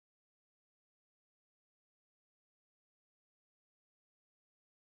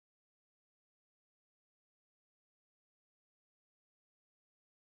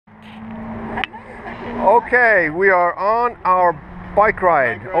Okay, we are on our bike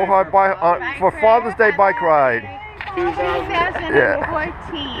ride. For Father's Day bike ride.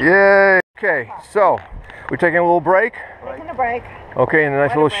 2014. Yay! Okay, so we're taking a little break. Taking a break. Okay, in a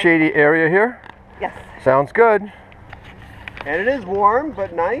nice little shady area here. Yes. Sounds good. And it is warm,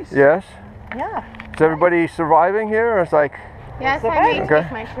 but nice. Yes. Yeah. Is everybody surviving here? Or it's like. Yes, I may Okay.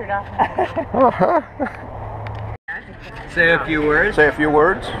 take my shirt off. Say a few words. Say a few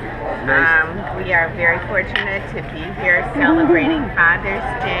words. We are very fortunate to be here celebrating Father's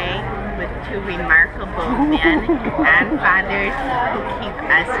Day with two remarkable men and fathers who keep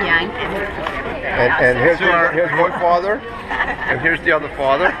us young And here's one father, and here's the other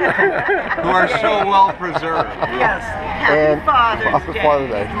father. Who are so well preserved. Yes. And Happy Happy Father's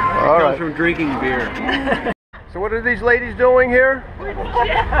Day. All Comes right. from drinking beer. So what are these ladies doing here?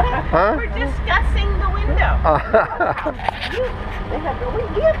 Huh? We're discussing the window. We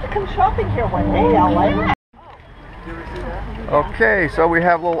have to come shopping here one day, LA. Okay, so we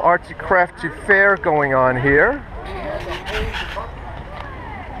have a little artsy craftsy fair going on here.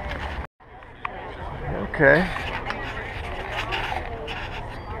 Okay.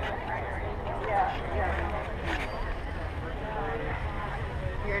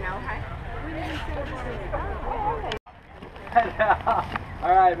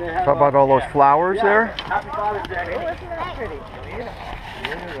 All right, man. How about all those flowers there? Happy Father's Day. Isn't that pretty?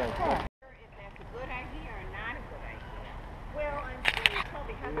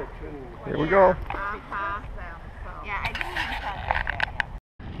 Here we go.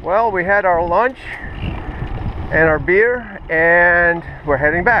 Well, we had our lunch and our beer, and we're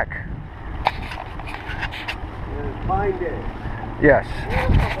heading back. Fine day. Yes.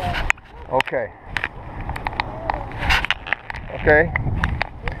 Okay. Okay.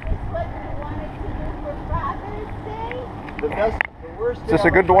 The best, the worst. Is this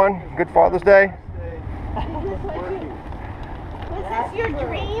a good one? Good Father's Day? Was this your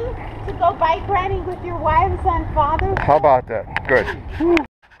dream to go bike riding with your wives on Father's Day? How about that? Good.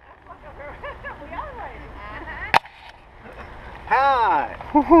 Hi.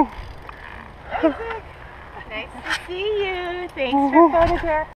 Nice to see you. Thanks for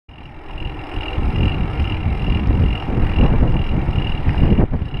photographing.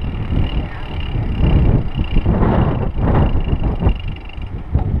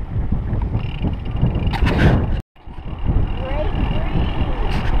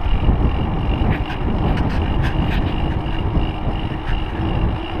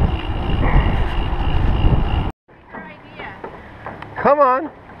 Come on.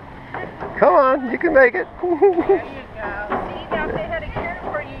 Come on, you can make it. There you go. See, now if they had a cure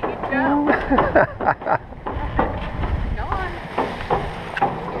for you, you'd go. Go on.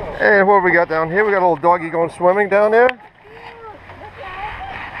 And what have we got down here? We got a little doggy going swimming down there.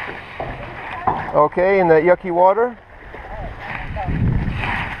 Okay, in that yucky water.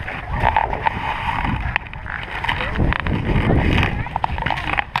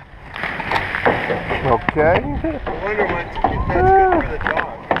 Okay. I wonder that's good for the dog.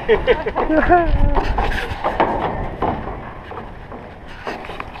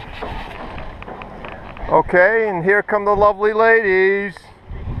 Okay, and here come the lovely ladies.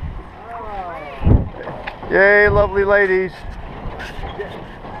 Yay, lovely ladies.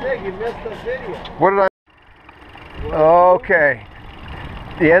 Sig, you missed the video. What did I? Okay.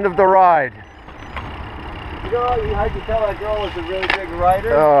 The end of the ride. You know, I could tell that girl was a really big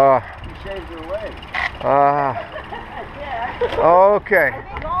rider. She shaved her leg. Okay. I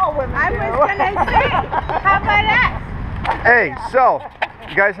was gonna say, how about us? Hey, so,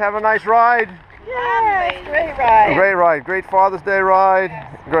 you guys have a nice ride? Yes, great ride. Great ride. Great Father's Day ride.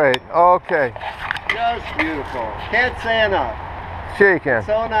 Great. Okay. Just beautiful. Can't say enough. Shaking.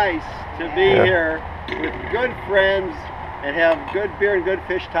 So nice to be here with good friends and have good beer and good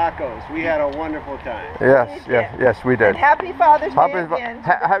fish tacos. We had a wonderful time. Yes, we did. And happy Father's Day again.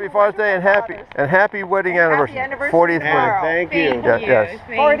 Happy Father's Day and happy wedding anniversary. anniversary 40th tomorrow. wedding. Thank you. Yes.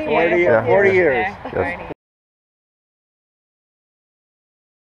 40 years. 40 years. Yes.